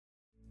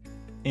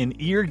An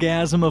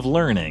eargasm of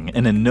learning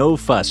and a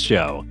no-fuss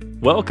show.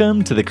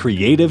 Welcome to the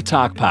Creative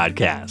Talk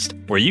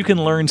Podcast, where you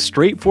can learn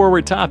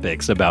straightforward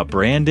topics about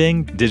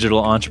branding,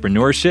 digital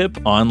entrepreneurship,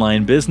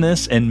 online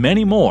business, and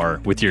many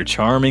more with your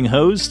charming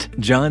host,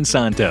 John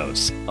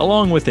Santos,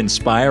 along with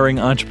inspiring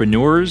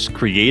entrepreneurs,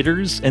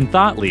 creators, and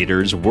thought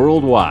leaders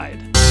worldwide.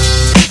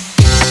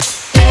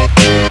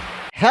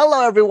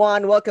 Hello,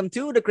 everyone. Welcome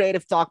to the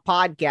Creative Talk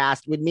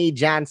Podcast with me,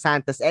 John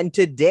Santos. And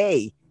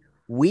today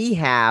we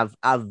have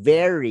a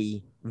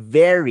very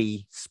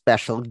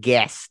special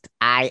guest.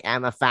 I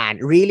am a fan.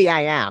 Really,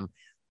 I am.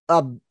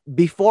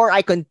 Before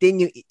I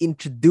continue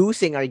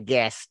introducing our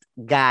guest,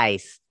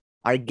 guys,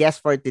 our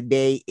guest for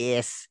today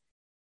is,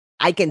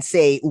 I can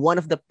say, one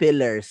of the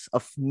pillars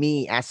of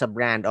me as a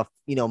brand of,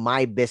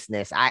 my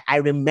business. I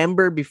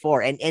remember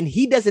before, and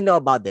he doesn't know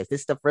about this.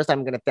 This is the first time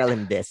I'm going to tell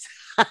him this.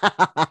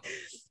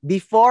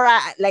 Before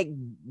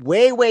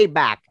way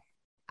back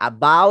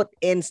about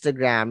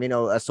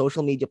Instagram, a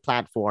social media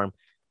platform,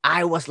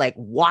 I was like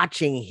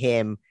watching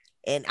him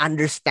and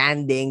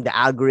understanding the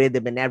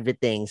algorithm and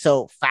everything.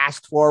 So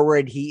fast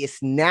forward, he is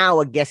now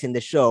a guest in the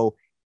show.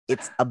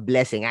 It's a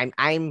blessing. I'm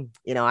a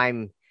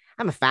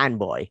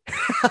fanboy.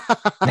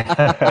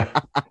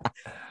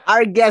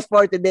 Our guest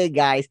for today,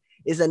 guys,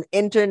 is an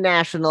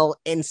international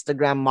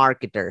Instagram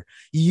marketer,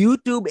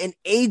 YouTube and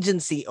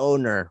agency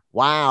owner.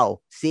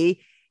 Wow.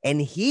 See?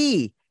 And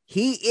he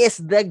is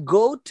the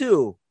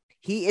go-to.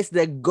 He is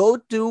the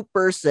go-to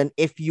person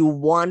if you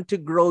want to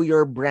grow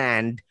your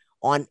brand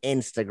on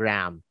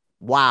Instagram.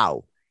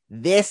 Wow.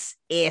 This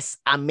is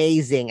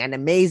amazing. An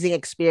amazing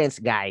experience,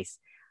 guys.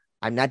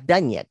 I'm not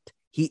done yet.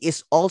 He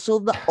is also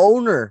the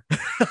owner.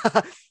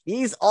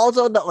 He's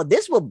also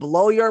this will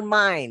blow your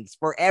minds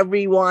for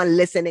everyone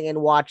listening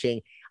and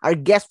watching. Our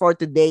guest for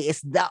today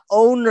is the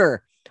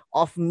owner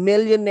of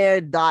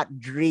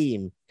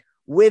Millionaire.Dream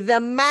with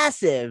a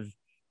massive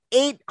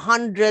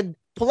 800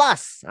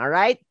 plus, all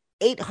right?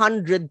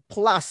 800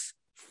 plus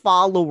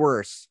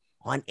followers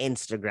on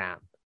Instagram.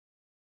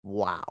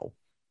 Wow.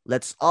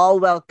 Let's all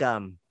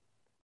welcome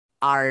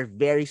our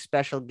very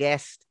special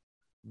guest,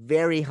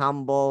 very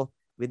humble,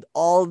 with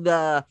all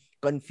the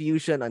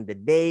confusion on the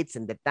dates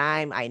and the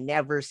time. I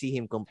never see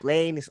him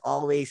complain. He's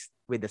always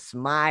with a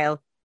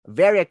smile,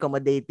 very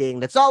accommodating.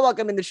 Let's all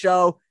welcome in the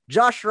show,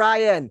 Josh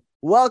Ryan.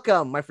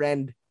 Welcome, my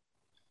friend.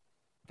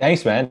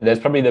 Thanks, man. That's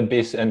probably the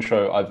best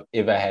intro I've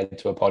ever had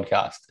to a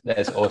podcast.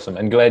 That's awesome.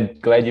 And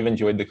glad you've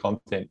enjoyed the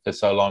content for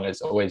so long.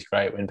 It's always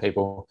great when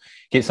people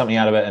get something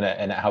out of it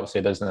and it helps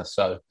their business.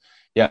 So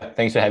yeah,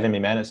 thanks for having me,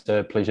 man. It's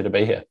a pleasure to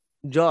be here.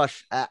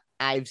 Josh,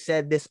 I've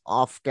said this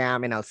off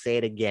cam and I'll say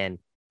it again.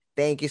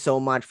 Thank you so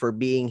much for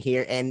being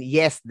here. And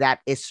yes, that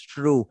is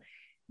true.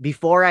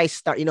 Before I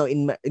start,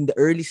 in the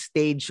early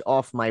stage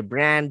of my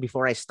brand,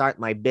 before I start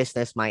my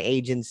business, my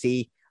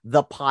agency,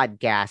 the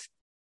podcast,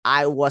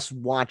 I was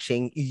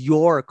watching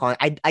your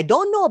content. I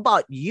don't know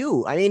about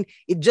you. I mean,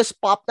 it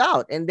just popped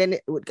out. And then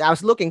I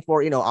was looking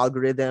for,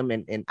 algorithm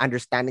and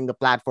understanding the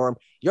platform.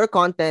 Your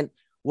content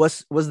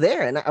was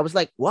there. And I was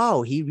like,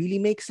 wow, he really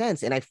makes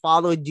sense. And I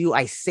followed you.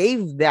 I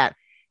saved that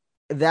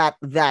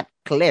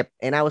clip.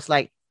 And I was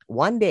like,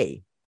 one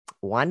day,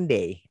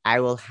 I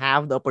will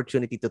have the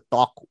opportunity to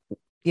talk,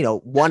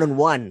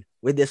 one-on-one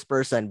with this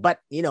person.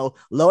 But,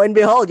 lo and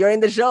behold, you're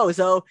in the show.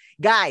 So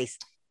guys,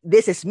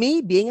 this is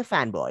me being a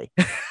fanboy.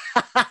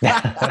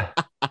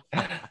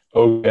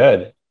 Oh,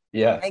 good.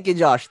 Yeah. Thank you,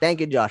 Josh.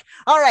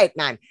 All right,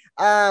 man.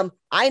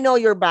 I know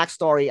your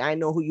backstory. I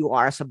know who you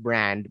are as a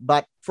brand.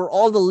 But for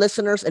all the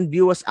listeners and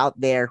viewers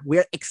out there,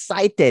 we're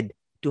excited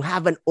to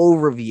have an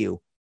overview.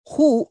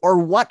 Who or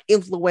what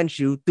influenced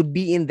you to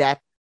be in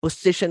that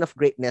position of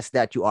greatness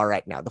that you are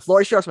right now? The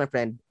floor is yours, my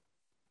friend.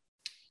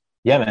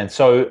 Yeah, man.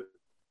 So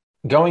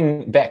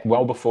going back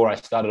well before I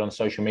started on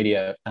social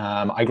media,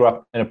 I grew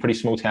up in a pretty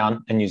small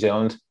town in New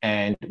Zealand,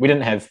 and we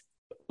didn't have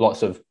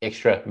lots of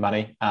extra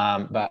money.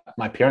 But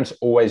my parents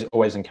always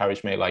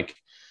encouraged me, like,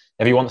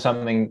 if you want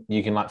something,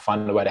 you can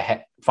find a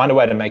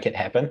way to make it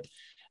happen,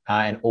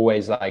 and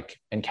always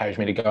encourage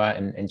me to go out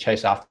and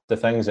chase after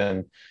things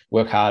and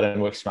work hard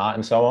and work smart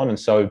and so on. And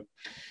so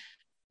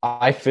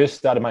I first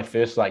started my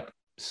first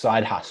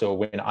side hustle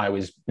when I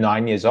was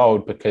 9 years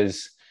old,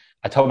 because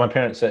I told my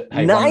parents that,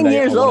 hey, 9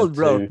 years old,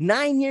 bro.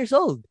 9 years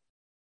old.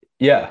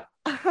 Yeah.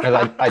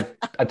 Because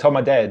I told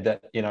my dad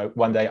that,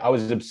 one day I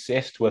was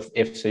obsessed with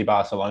FC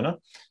Barcelona,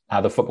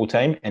 the football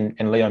team,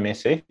 and Leo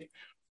Messi,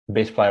 the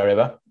best player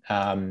ever.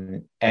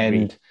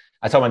 And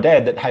I told my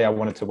dad that, hey, I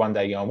wanted to one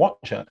day go and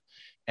watch it.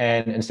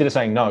 And instead of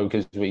saying no,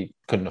 because we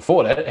couldn't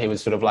afford it, he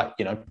was sort of like,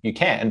 you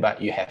can,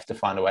 but you have to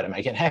find a way to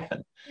make it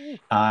happen.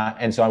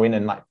 And so I went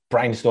and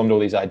brainstormed all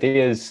these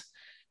ideas,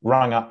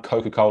 rung up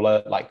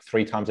Coca-Cola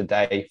 3 times a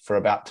day for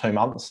about 2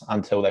 months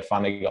until they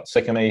finally got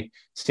sick of me,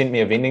 sent me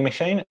a vending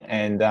machine.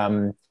 And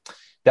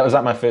that was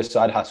my first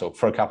side hustle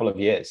for a couple of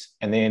years.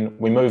 And then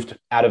we moved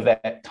out of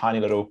that tiny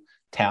little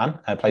town,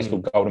 a place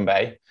called Golden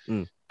Bay,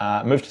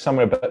 moved to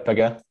somewhere a bit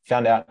bigger,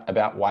 found out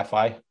about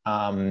Wi-Fi.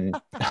 And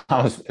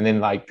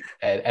then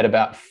at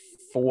about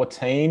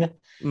 2014,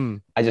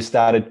 Mm. I just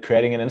started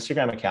creating an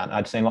Instagram account.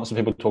 I'd seen lots of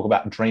people talk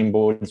about dream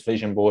boards,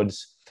 vision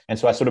boards. And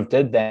so I sort of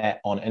did that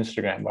on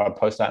Instagram, where I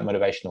post out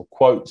motivational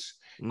quotes,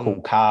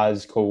 cool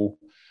cars, cool,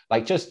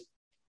 like just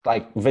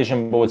like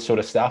vision board sort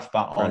of stuff,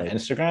 but on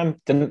Instagram.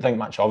 Didn't think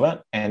much of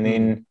it. And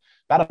then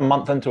about a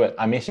month into it,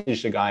 I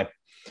messaged a guy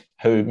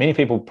who many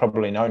people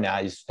probably know now.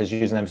 His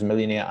username is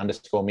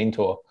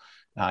millionaire_mentor.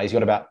 He's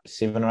got about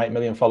 7 or 8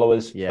 million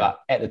followers. Yeah. But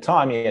at the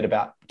time, he had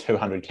about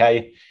 200K.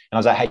 And I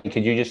was like, hey,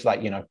 could you just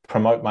like,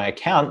 promote my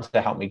account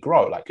to help me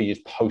grow? Like, could you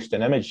just post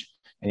an image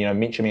and,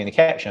 mention me in the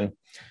caption?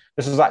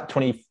 This was like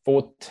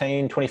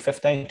 2015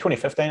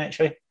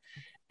 actually.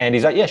 And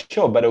he's like, yeah,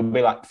 sure, but it'll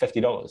be like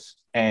 $50.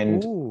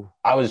 And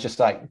I was just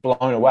like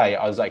blown away.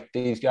 I was like,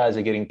 these guys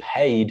are getting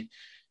paid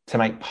to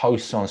make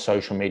posts on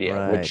social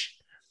media, which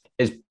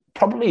is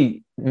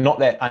probably not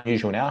that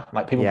unusual now.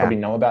 Like people probably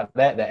know about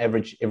that. The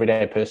average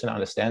everyday person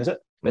understands it.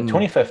 But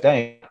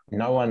 2015,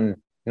 no one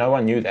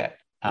knew that.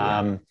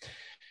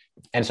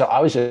 And so I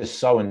was just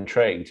so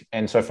intrigued.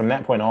 And so from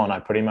that point on, I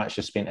pretty much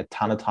just spent a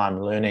ton of time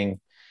learning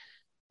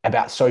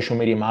about social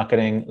media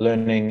marketing,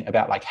 learning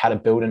about like how to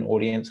build an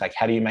audience, like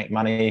how do you make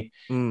money,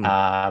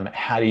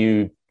 how do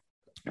you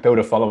build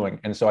a following.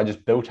 And so I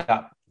just built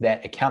up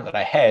that account that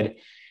I had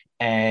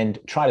and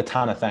tried a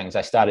ton of things.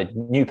 I started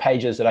new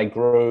pages that I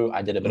grew.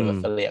 I did a bit of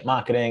affiliate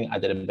marketing. I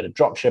did a bit of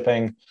drop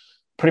shipping,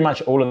 pretty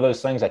much all of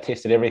those things. I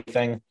tested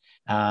everything.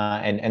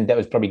 And that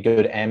was probably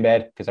good and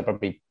bad because I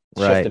probably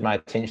shifted my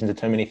attention to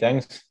too many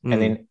things.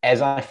 And then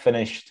as I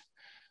finished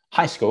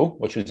high school,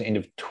 which was the end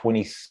of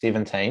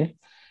 2017,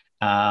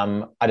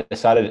 I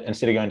decided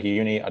instead of going to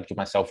uni, I'd give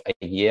myself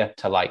a year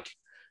to like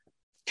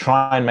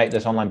try and make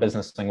this online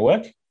business thing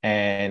work.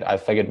 And I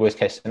figured worst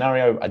case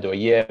scenario, I do a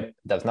year, it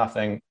does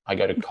nothing. I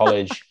go to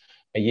college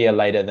a year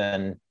later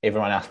than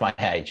everyone else my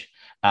age,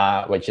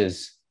 which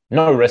is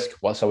no risk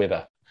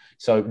whatsoever.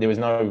 So there was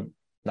no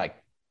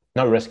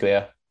risk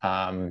there.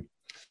 And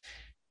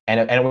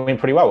it went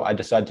pretty well. I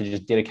decided to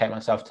just dedicate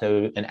myself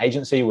to an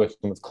agency,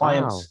 working with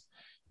clients,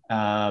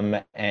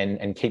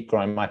 and keep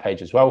growing my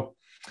page as well.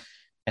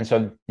 And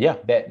so,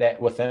 that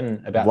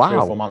within about 3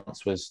 or 4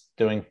 months was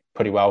doing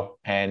pretty well.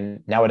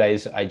 And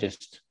nowadays I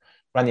just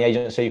run the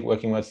agency,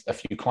 working with a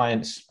few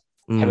clients,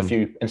 have a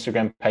few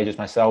Instagram pages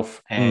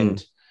myself,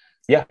 and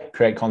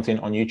create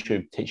content on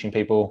YouTube, teaching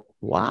people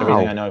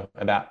everything I know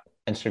about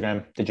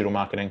Instagram, digital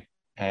marketing.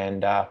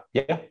 And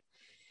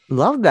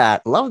Love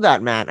that,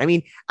 man. I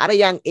mean, at a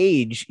young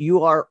age,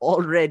 you are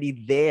already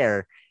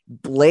there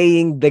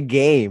playing the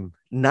game.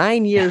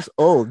 9 years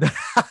old.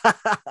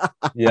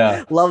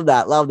 Love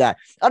that.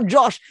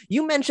 Josh,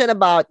 you mentioned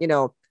about,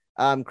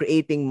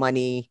 creating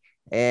money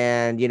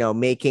and,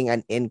 making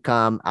an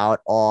income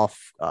out of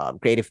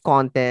creative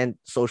content,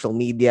 social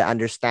media,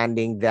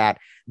 understanding that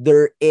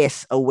there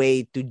is a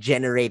way to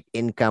generate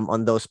income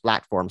on those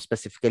platforms,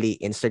 specifically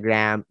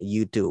Instagram,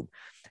 YouTube.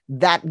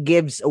 That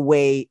gives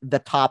away the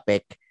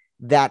topic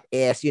that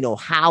is,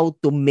 how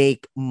to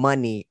make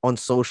money on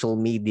social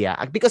media.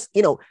 Because,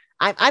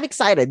 I'm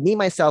excited. Me,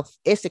 myself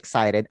is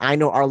excited. I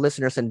know our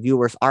listeners and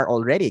viewers are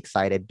already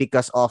excited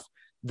because of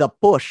the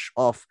push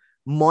of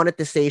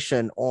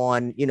monetization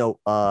on,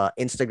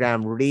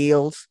 Instagram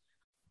Reels,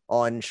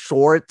 on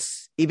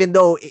Shorts, even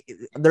though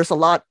there's a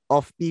lot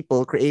of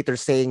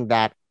creators saying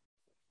that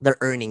they're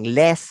earning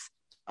less.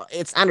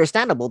 It's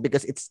understandable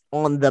because it's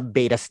on the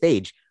beta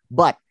stage.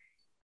 But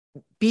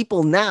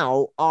people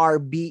now are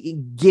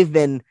being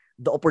given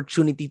the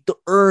opportunity to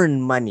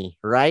earn money,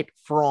 right?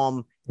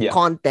 From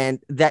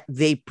content that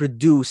they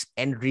produce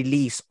and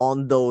release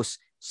on those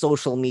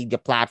social media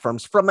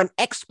platforms. From an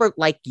expert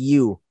like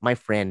you, my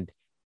friend,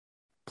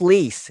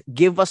 please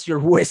give us your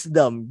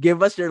wisdom,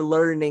 give us your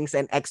learnings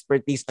and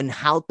expertise on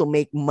how to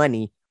make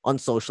money on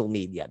social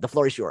media. The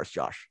floor is yours,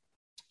 Josh.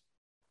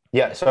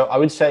 Yeah, so I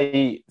would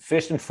say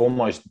first and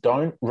foremost,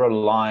 don't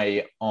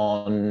rely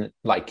on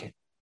like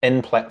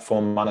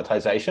in-platform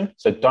monetization.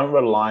 So don't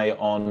rely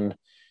on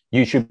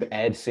YouTube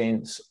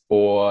AdSense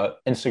or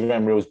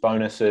Instagram Reels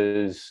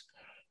bonuses,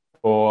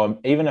 or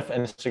even if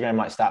Instagram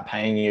might start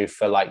paying you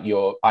for like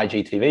your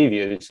IGTV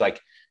views,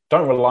 like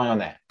don't rely on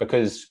that,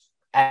 because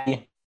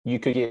A, you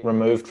could get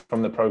removed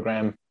from the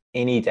program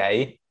any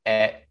day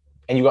and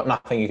you've got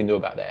nothing you can do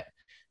about that.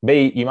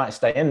 B, you might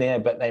stay in there,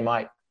 but they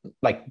might,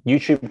 like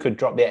YouTube could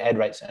drop their ad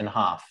rates in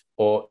half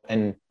or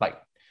in like,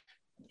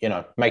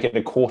 make it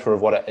a quarter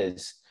of what it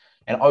is.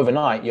 And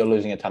overnight you're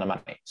losing a ton of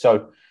money.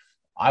 So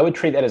I would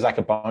treat that as like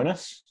a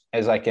bonus,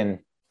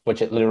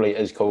 which it literally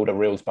is called a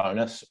Reels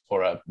bonus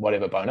or a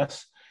whatever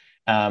bonus.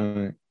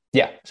 So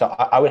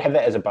I would have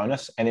that as a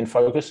bonus, and then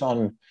focus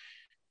on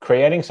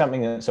creating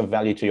something that's of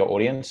value to your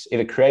audience,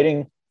 either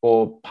creating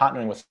or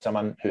partnering with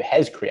someone who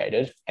has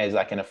created as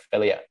like an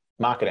affiliate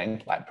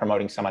marketing, like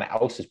promoting someone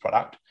else's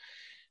product,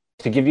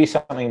 to give you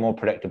something more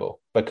predictable.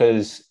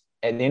 Because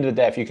at the end of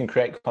the day, if you can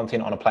create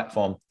content on a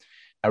platform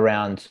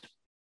around,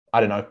 I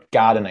don't know,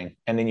 gardening,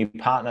 and then you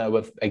partner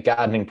with a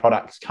gardening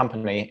products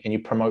company and you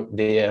promote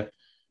their,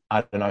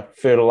 I don't know,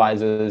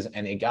 fertilizers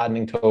and their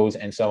gardening tools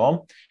and so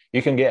on,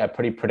 you can get a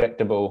pretty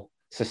predictable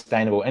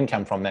sustainable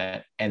income from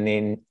that. And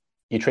then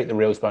you treat the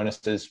Reels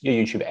bonuses, your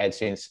YouTube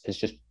AdSense is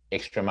just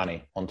extra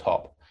money on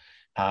top.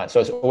 So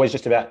it's always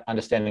just about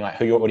understanding like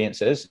who your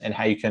audience is and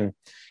how you can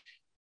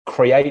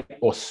create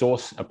or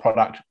source a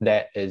product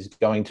that is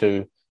going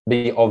to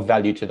be of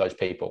value to those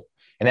people.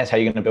 And that's how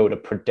you're going to build a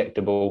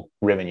predictable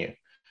revenue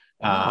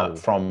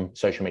from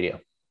social media.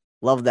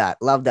 Love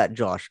that,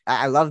 Josh.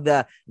 I love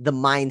the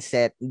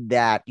mindset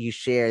that you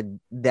shared,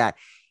 that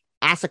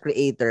as a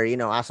creator,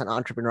 as an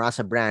entrepreneur, as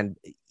a brand,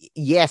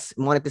 yes,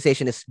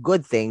 monetization is a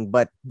good thing,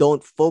 but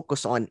don't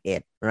focus on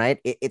it, right?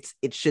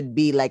 It should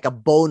be like a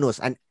bonus,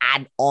 an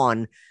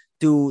add-on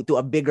to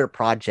a bigger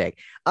project.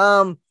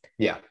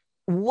 Yeah.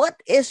 What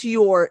is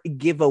your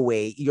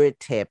giveaway, your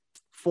tip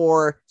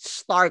for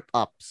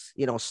startups,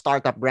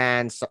 startup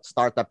brands,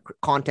 startup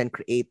content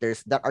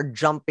creators that are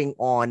jumping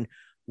on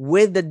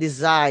with the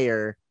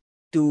desire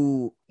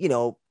to,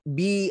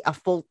 be a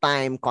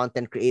full-time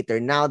content creator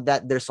now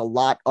that there's a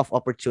lot of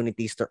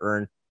opportunities to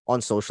earn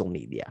on social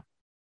media?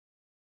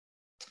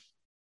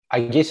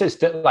 I guess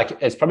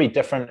it's probably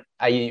different.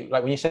 Are you,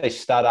 like, when you say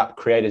startup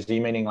creators, are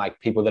you meaning like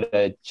people that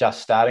are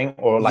just starting,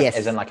 or like, yes,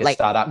 as in like a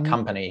startup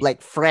company,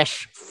 like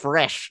fresh?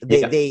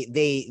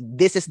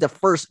 This is the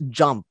first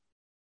jump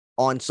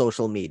on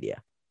social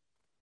media.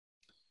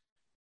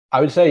 I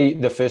would say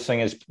the first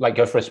thing is like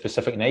go for a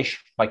specific niche.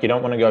 Like you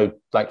don't want to go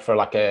like for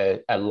like a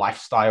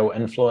lifestyle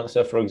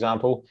influencer, for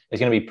example.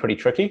 It's going to be pretty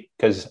tricky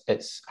because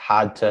it's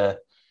hard to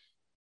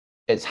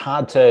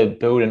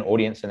build an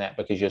audience in that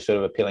because you're sort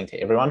of appealing to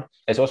everyone.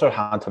 It's also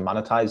hard to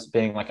monetize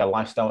being like a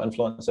lifestyle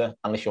influencer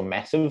unless you're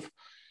massive,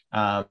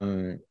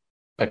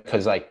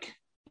 because like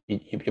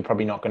you're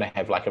probably not going to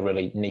have like a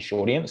really niche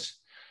audience.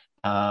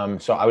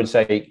 So I would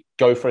say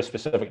go for a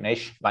specific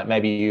niche. Like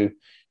maybe you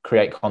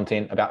create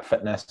content about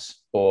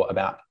fitness or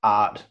about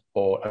art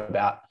or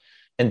about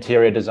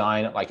interior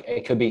design. Like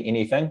it could be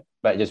anything,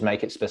 but just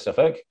make it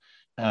specific,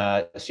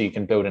 so you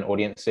can build an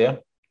audience there.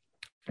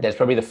 That's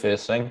probably the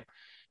first thing.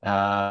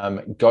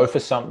 Go for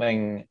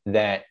something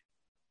that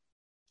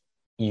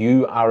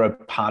you are a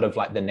part of,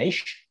 like the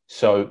niche.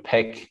 So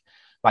pick,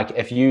 like,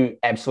 if you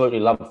absolutely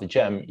love the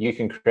gym, you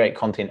can create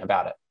content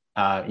about it.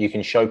 You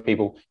can show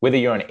people, whether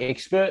you're an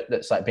expert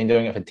that's like been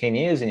doing it for 10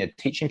 years and you're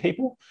teaching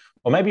people,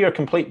 or maybe you're a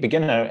complete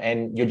beginner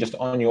and you're just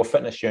on your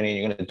fitness journey and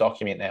you're going to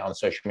document that on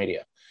social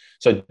media.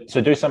 So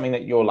do something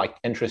that you're like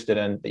interested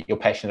in, that you're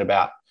passionate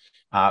about,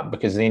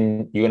 because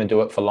then you're going to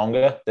do it for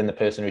longer than the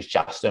person who's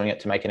just doing it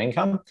to make an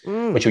income,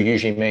 which will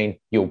usually mean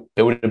you'll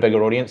build a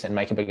bigger audience and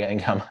make a bigger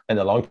income in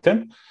the long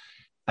term.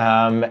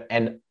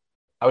 And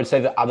I would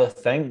say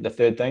the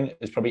third thing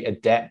is probably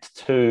adapt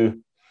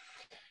to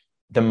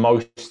the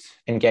most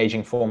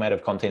engaging format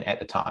of content at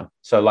the time.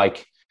 So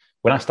like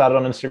when I started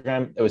on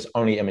Instagram, it was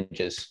only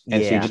images.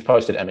 And so you just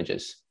posted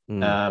images.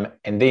 And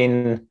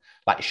then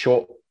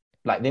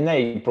then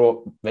they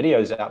brought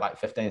videos out, like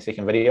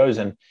 15-second videos,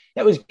 and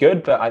that was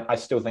good, but I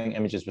still think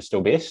images were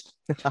still best.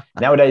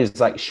 Nowadays,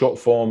 like short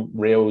form,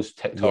 Reels,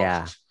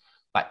 TikToks,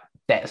 like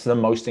that's the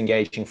most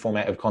engaging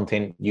format of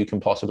content you can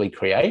possibly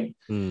create.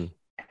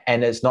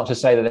 And it's not to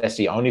say that that's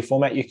the only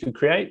format you could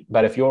create,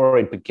 but if you're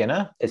a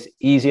beginner, it's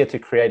easier to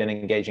create an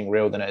engaging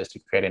reel than it is to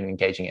create an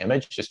engaging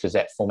image, just because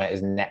that format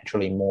is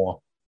naturally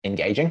more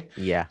engaging.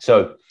 Yeah.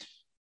 So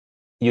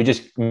you're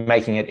just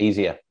making it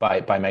easier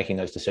by making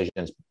those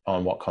decisions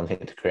on what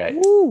content to create.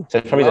 Ooh, so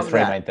it's probably the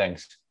three main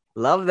things.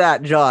 Love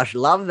that, Josh.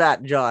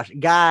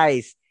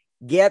 Guys,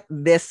 get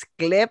this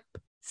clip,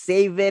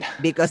 save it,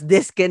 because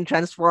this can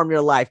transform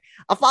your life.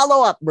 A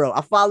follow-up, bro.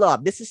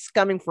 This is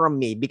coming from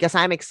me because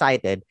I'm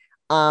excited.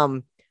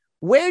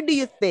 Where do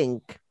you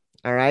think,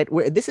 all right,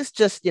 this is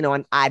just,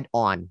 an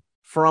add-on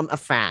from a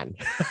fan.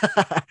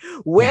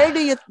 Where do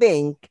you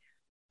think,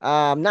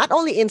 not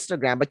only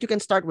Instagram, but you can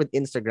start with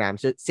Instagram,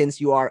 so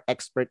since you are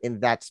expert in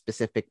that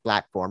specific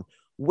platform,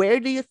 where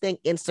do you think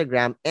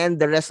Instagram and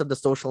the rest of the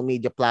social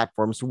media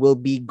platforms will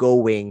be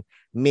going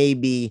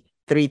maybe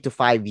 3 to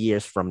 5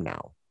 years from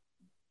now?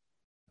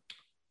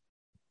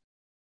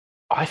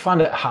 I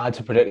find it hard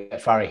to predict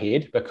that far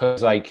ahead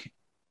because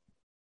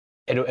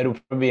it'll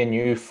probably be a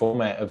new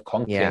format of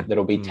content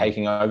that'll be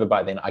taking over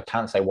by then. I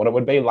can't say what it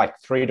would be. Like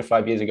 3 to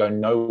 5 years ago,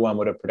 no one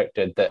would have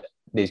predicted that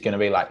there's going to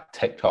be like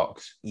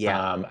TikToks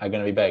are going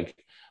to be big.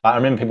 I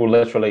remember people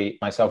literally,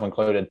 myself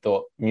included,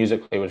 thought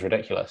Musical.ly was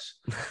ridiculous.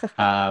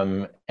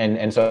 And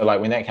so like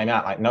when that came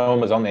out, like no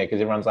one was on there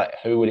because everyone's like,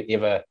 who would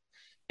ever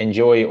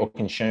enjoy or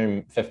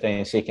consume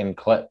 15-second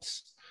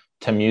clips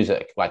to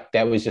music? Like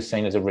that was just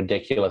seen as a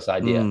ridiculous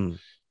idea.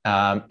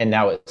 And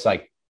now it's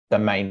like the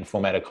main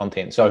format of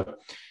content. So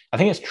I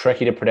think it's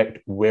tricky to predict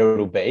where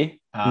it'll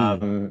be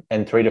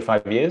in 3 to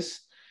 5 years.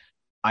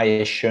 I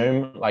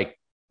assume like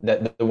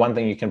that the one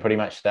thing you can pretty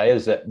much say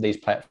is that these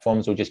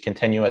platforms will just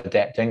continue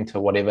adapting to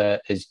whatever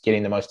is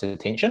getting the most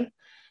attention.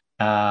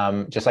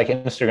 Just like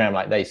Instagram,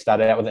 like they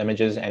started out with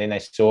images and then they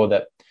saw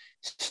that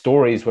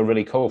stories were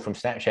really cool from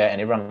Snapchat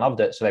and everyone loved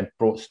it. So they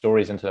brought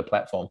stories into the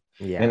platform.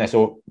 And then they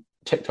saw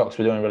TikToks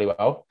were doing really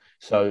well.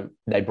 So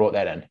they brought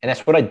that in. And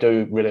that's what I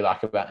do really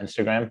like about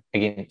Instagram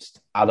against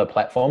other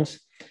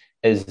platforms,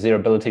 is their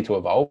ability to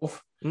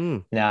evolve.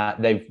 Mm. Now,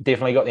 they've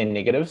definitely got their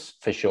negatives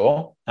for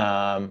sure.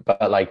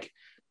 But like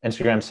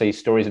Instagram sees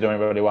stories are doing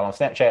really well on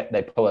Snapchat,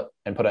 they pull it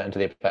and put it into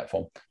their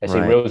platform. They see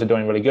Right. Reels are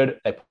doing really good,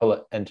 they pull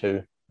it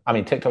into, I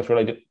mean, TikTok's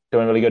really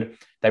doing really good.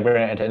 They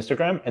bring it into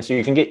Instagram. And so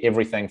you can get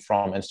everything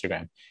from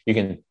Instagram. You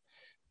can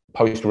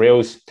post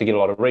Reels to get a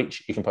lot of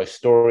reach. You can post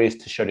stories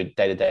to show the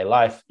day-to-day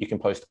life. You can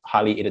post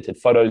highly edited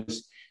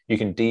photos. You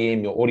can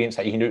DM your audience.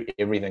 You can do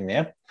everything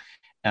there.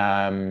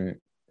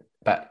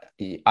 But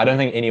I don't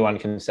think anyone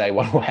can say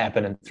what will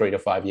happen in 3 to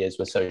 5 years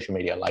with social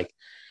media. Like,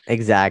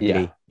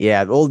 Exactly.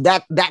 Yeah. Well,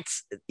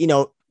 that's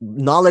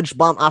knowledge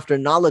bomb after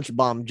knowledge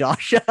bomb,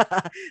 Josh.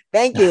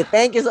 Thank you.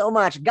 Thank you so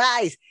much,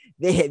 guys.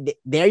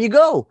 There you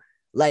go.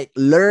 Like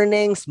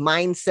learnings,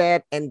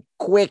 mindset, and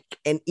quick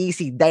and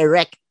easy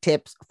direct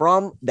tips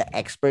from the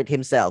expert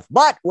himself.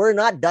 But we're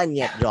not done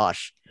yet,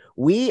 Josh.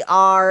 We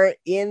are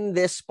in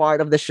this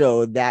part of the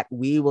show that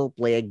we will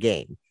play a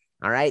game.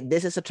 All right.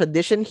 This is a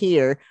tradition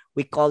here.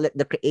 We call it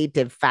the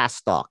Creative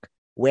Fast Talk,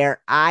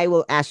 where I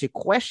will ask you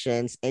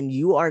questions and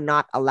you are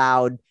not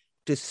allowed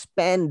to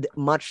spend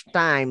much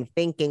time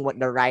thinking what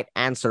the right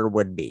answer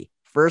would be.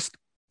 First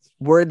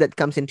word that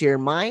comes into your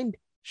mind,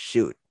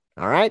 shoot.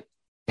 All right.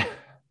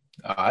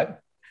 all right.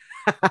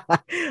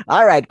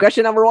 All right.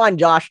 Question number 1,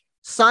 Josh.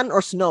 Sun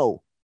or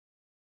snow?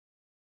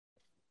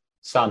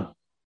 Sun.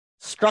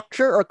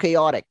 Structure or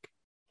chaotic?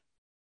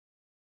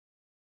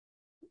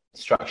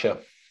 Structure.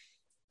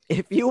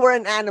 If you were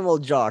an animal,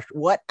 Josh,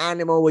 what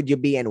animal would you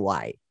be and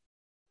why?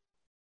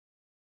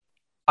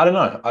 I don't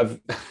know. I've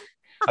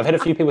had a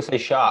few people say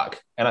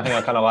shark, and I think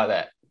I kind of like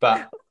that.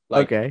 But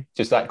like, Okay.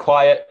 just like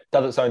quiet,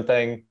 does its own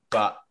thing,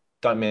 but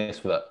don't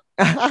mess with it.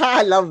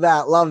 I love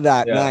that. Love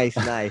that. Yeah. Nice,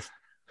 nice.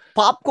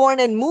 Popcorn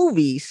and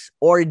movies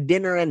or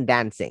dinner and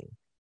dancing?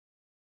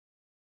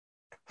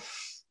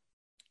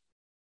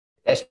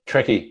 That's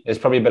tricky. It's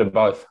probably a bit of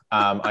both.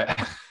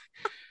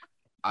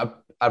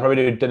 I probably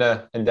do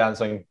dinner and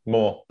dancing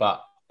more,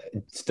 but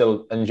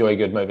still enjoy a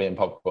good movie and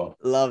popcorn.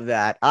 Love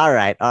that. All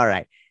right. All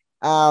right.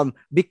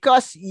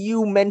 Because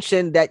you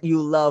mentioned that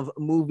you love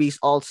movies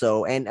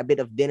also and a bit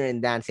of dinner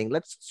and dancing,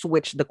 let's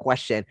switch the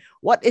question.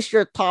 What is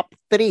your top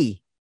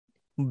 3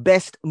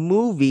 best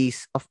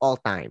movies of all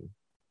time?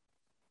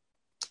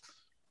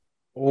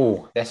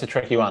 Oh, that's a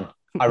tricky one.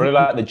 I really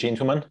like The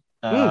Gentleman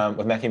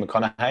with Matthew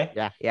McConaughey.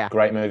 Yeah, yeah.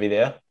 Great movie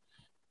there.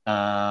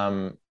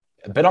 A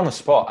bit on the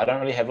spot. I don't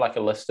really have like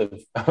a list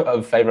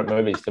of favorite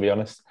movies, to be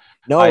honest.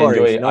 No I worries.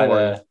 enjoy No either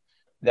worries.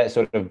 that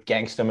sort of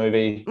gangster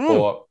movie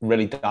or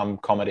really dumb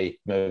comedy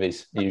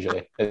movies.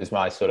 Usually, is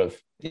my sort of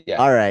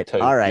All right. 2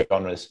 All right.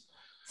 genres.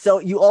 So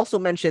you also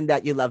mentioned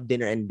that you love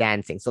dinner and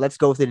dancing. So let's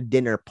go to the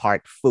dinner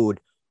part,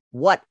 food.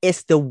 What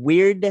is the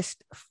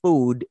weirdest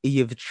food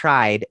you've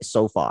tried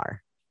so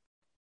far?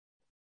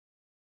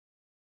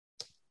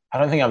 I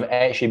don't think I've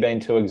actually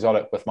been too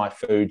exotic with my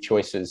food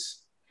choices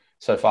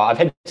so far. I've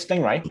had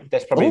stingray.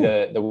 That's probably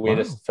the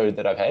weirdest food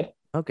that I've had.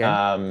 Okay.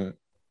 How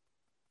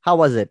How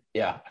was it?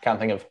 Yeah, I can't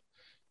think of.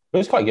 It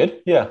was quite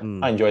good. Yeah,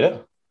 I enjoyed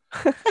it.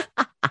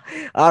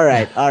 All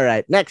right. All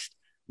right. Next,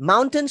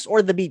 mountains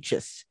or the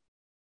beaches?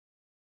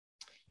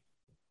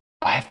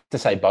 I have to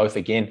say both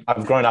again.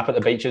 I've grown up at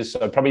the beaches,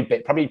 so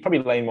probably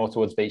lean more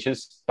towards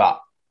beaches, but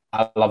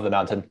I love the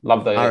mountain.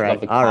 Love the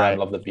climb,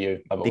 love the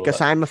view. Love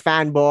because I'm a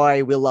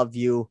fanboy, we love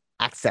you.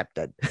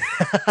 Accepted.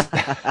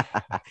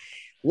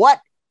 What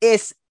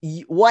is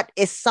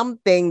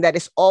something that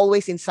is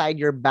always inside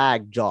your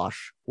bag,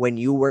 Josh, when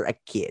you were a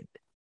kid?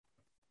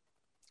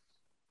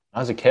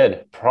 As a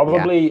kid,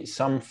 probably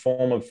some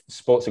form of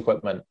sports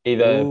equipment,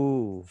 either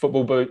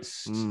football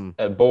boots,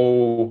 a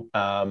ball.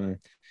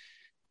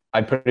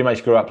 I pretty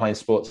much grew up playing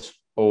sports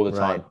all the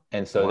time.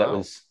 And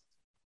so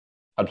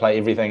I'd play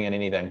everything and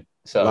anything.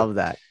 So love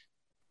that.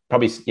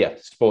 Probably,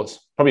 sports,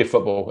 probably a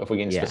football if we're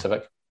getting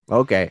specific.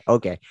 Okay.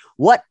 Okay.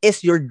 What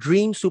is your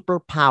dream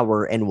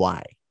superpower and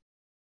why?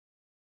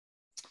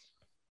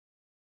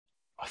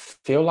 I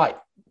feel like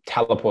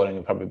teleporting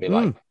would probably be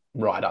like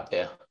right up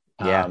there.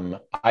 Yeah.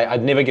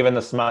 I'd never given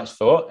this much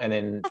thought. And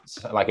then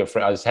like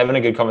I was having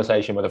a good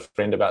conversation with a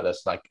friend about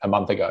this like a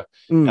month ago.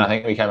 And I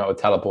think we came up with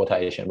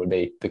teleportation would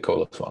be the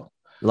coolest one.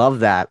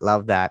 Love that.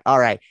 Love that. All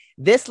right.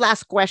 This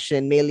last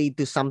question may lead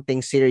to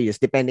something serious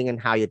depending on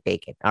how you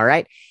take it. All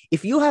right.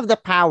 If you have the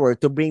power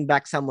to bring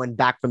back someone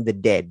back from the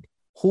dead,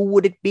 who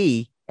would it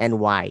be and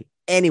why?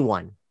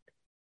 Anyone.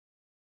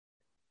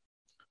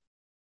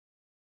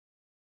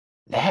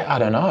 That I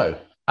don't know.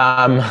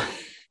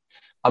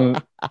 I'm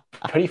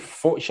pretty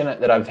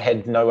fortunate that I've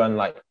had no one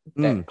like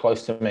that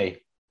close to me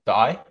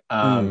die.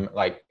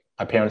 Like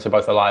my parents are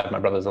both alive, my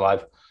brother's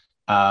alive.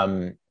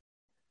 So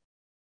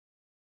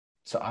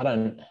I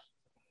don't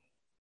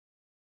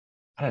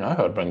know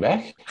who I'd bring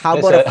back. How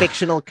about a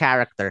fictional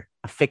character?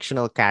 A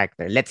fictional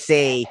character. Let's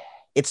say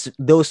it's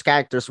those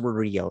characters were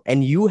real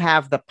and you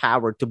have the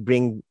power to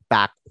bring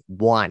back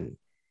one.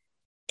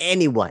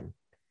 Anyone.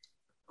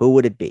 Who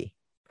would it be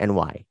and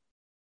why?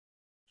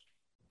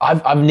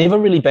 I've never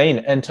really been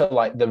into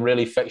like the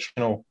really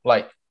fictional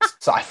like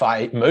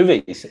sci-fi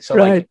movies. So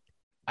like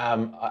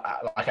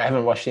I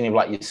haven't watched any of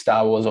like your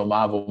Star Wars or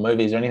Marvel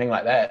movies or anything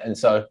like that, and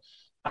so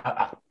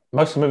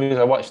most of the movies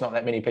I watched, not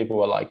that many people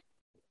were like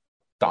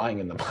dying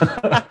in them.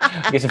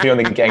 I guess a few on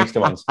the gangster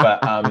ones,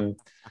 but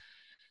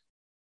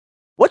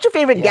what's your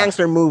favorite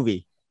gangster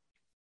movie?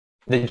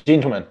 The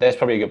Gentleman. That's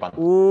probably a good one.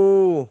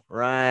 Ooh,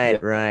 right.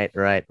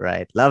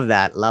 Love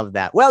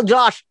that. Well,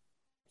 Josh,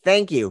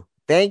 thank you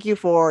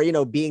for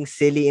being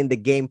silly in the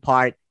game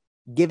part,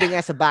 giving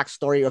us a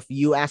backstory of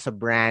you as a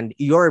brand,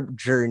 your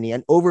journey,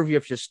 an overview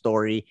of your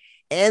story,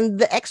 and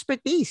the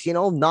expertise,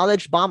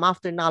 knowledge bomb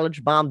after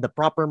knowledge bomb, the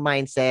proper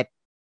mindset.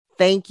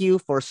 Thank you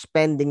for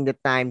spending the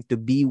time to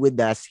be with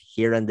us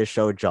here on the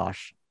show,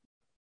 Josh.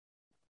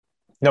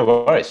 No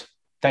worries.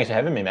 Thanks for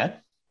having me, man.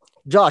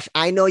 Josh,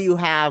 I know you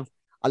have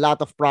a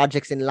lot of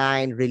projects in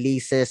line,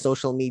 releases,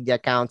 social media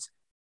accounts.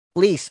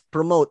 Please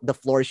promote. The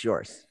floor is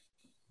yours.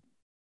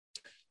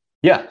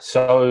 Yeah.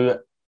 So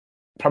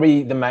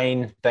probably the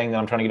main thing that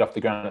I'm trying to get off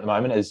the ground at the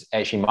moment is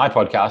actually my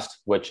podcast,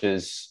 which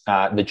is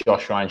the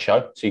Josh Ryan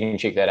Show. So you can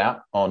check that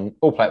out on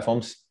all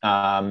platforms.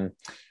 I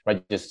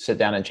just sit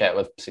down and chat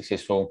with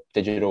successful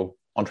digital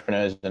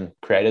entrepreneurs and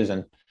creators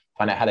and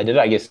find out how they did it.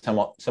 I guess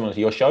somewhat similar to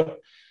your show.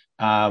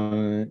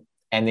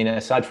 And then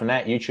aside from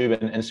that, YouTube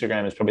and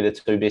Instagram is probably the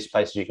two best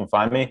places you can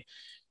find me.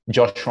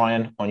 Josh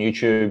Ryan on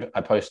YouTube.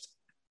 I post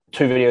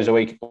 2 videos a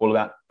week, all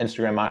about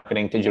Instagram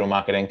marketing, digital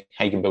marketing,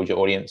 how you can build your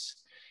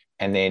audience.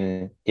 And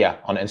then,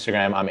 on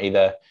Instagram, I'm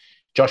either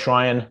Josh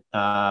Ryan.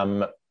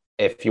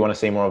 If you want to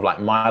see more of like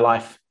my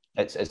life,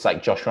 it's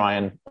like Josh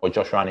Ryan or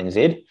Josh Ryan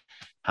NZ.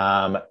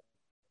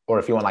 Or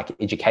if you want like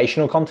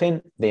educational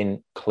content,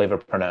 then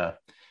Cleverpreneur.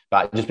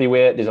 But just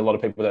beware, there's a lot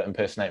of people that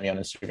impersonate me on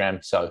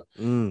Instagram. So,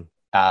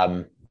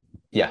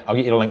 I'll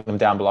get you to link them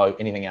down below.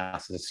 Anything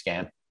else is a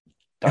scam.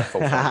 Don't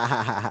fall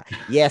for it.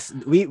 Yes,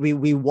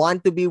 we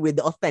want to be with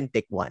the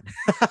authentic one.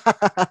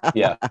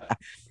 Yeah.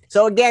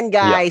 So again,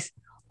 guys,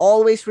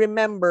 always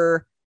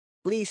remember,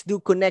 please do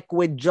connect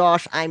with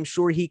Josh. I'm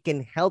sure he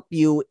can help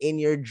you in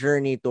your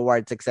journey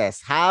towards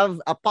success.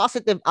 Have a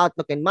positive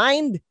outlook in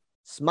mind.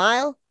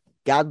 Smile.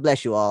 God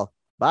bless you all.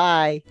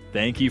 Bye.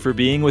 Thank you for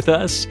being with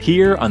us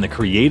here on the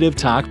Creative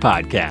Talk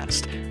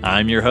Podcast.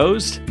 I'm your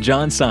host,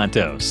 John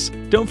Santos.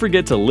 Don't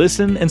forget to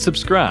listen and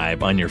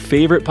subscribe on your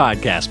favorite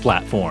podcast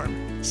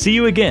platform. See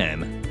you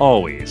again,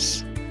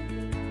 always.